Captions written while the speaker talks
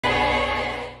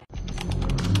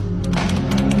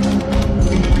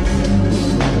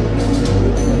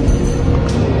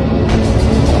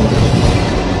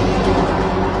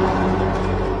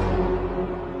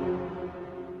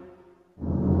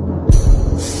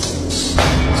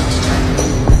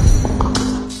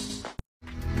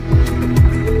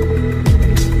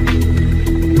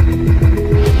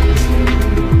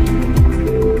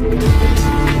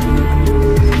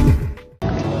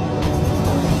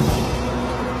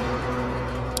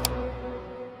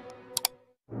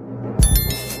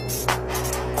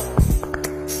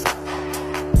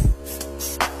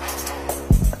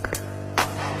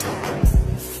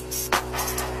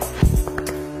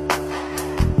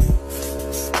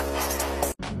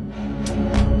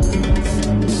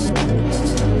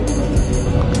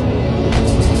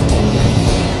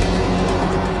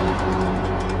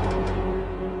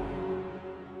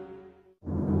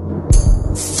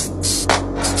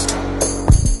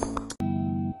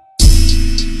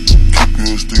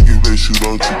you,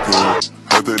 don't you panic.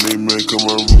 I think they may come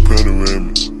on roof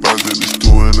panoramic. Bounce at the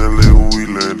store in LA when we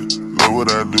landed. Know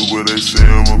what I do, but they say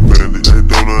I'm a bandit. They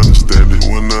don't understand it,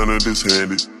 when none of this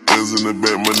handed. Bills in the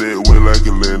back, my neck wet like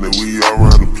a landing. We all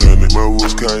around the planet. My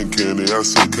was cotton candy, I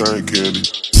say cotton candy.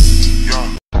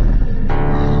 Yeah.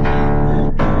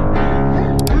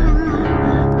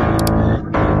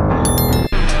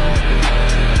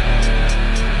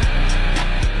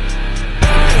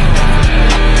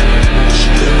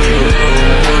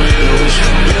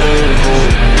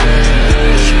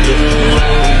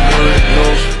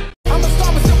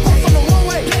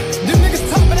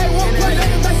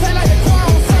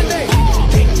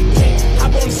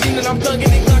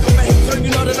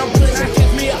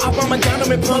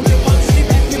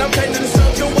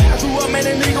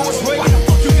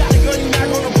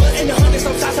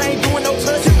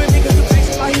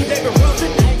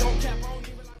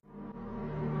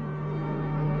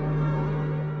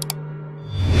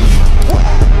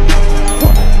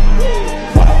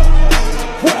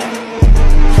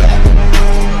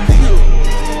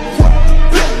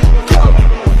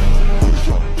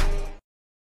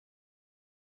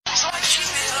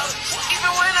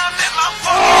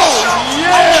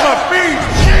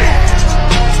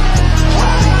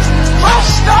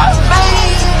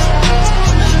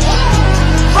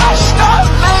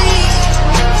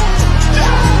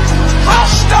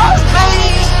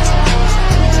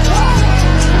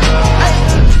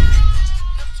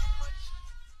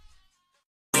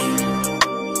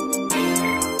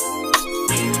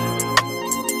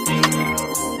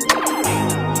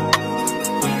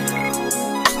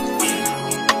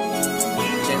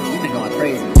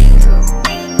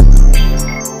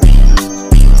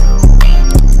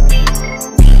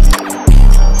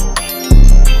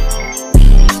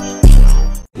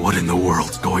 What in the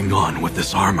world's going on with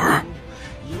this armor?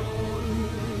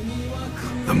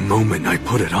 The moment I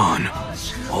put it on,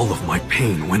 all of my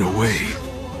pain went away.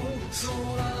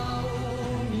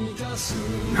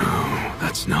 No,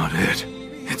 that's not it.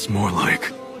 It's more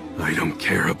like, I don't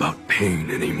care about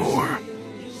pain anymore.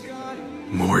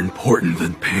 More important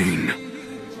than pain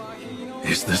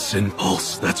is this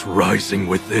impulse that's rising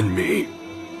within me.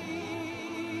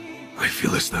 I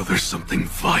feel as though there's something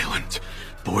violent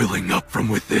boiling up from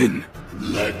within.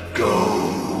 Let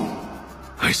go.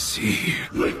 I see.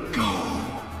 Let go.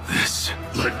 This.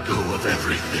 Let go of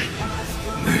everything.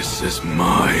 This is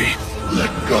my... Let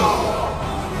go.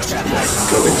 Let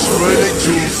go. Explain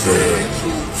to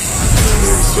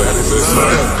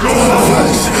Let go.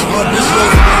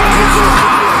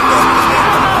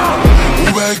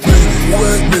 Whack me.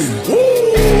 Whack me.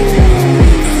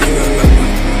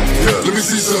 Yeah, let me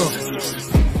see some.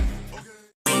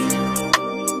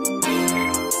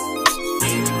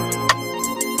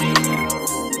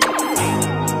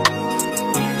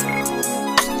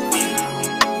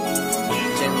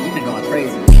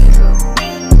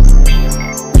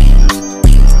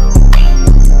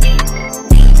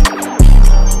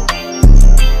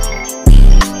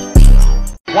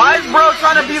 Why is bro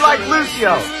trying to be like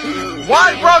Lucio?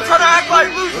 Why is bro trying to act like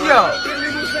Lucio?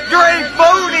 You're a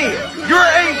phony! You're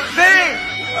a thing!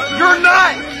 You're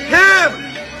not him!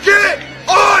 Get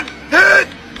on his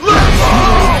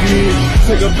level!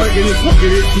 Take a break in his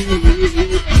pocket.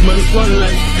 Money falling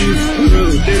like this.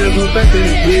 They don't go back to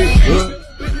the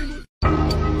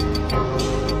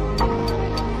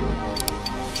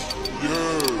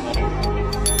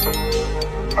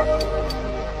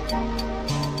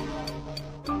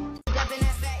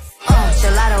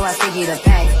I figure the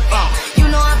pack. You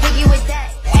know I'm picky with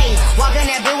that. Hey, walking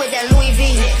that bill with that Louis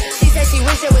V. She said she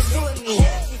wish it was two with me.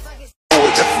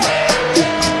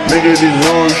 Nigga didn't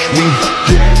nourish me.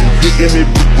 Kicking that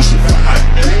bitch with some fire.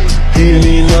 He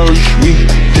didn't nourish me.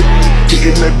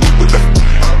 Kicking that bitch with the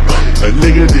fire. A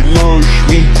nigga didn't nourish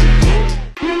me.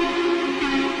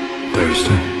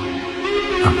 Thursday,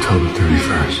 October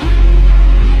 31st.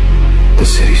 The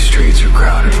city streets are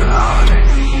crowded for the holiday.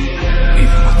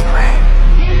 Even with the rain.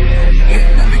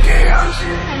 Hidden in the chaos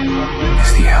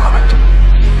is the element,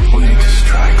 waiting to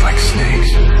strike like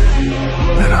snakes.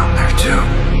 And I'm there too,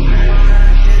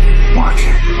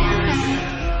 watching.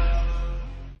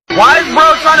 Why is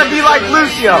bro trying to be like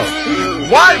Lucio?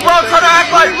 Why is bro trying to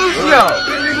act like Lucio?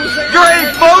 You're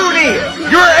a phony!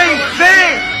 You're a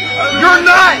thing! You're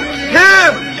not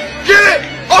him! Get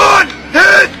on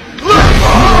his level!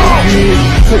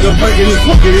 Take a break in his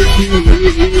pocket.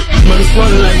 Money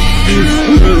falling like this.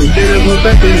 They don't go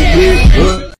back to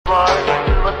the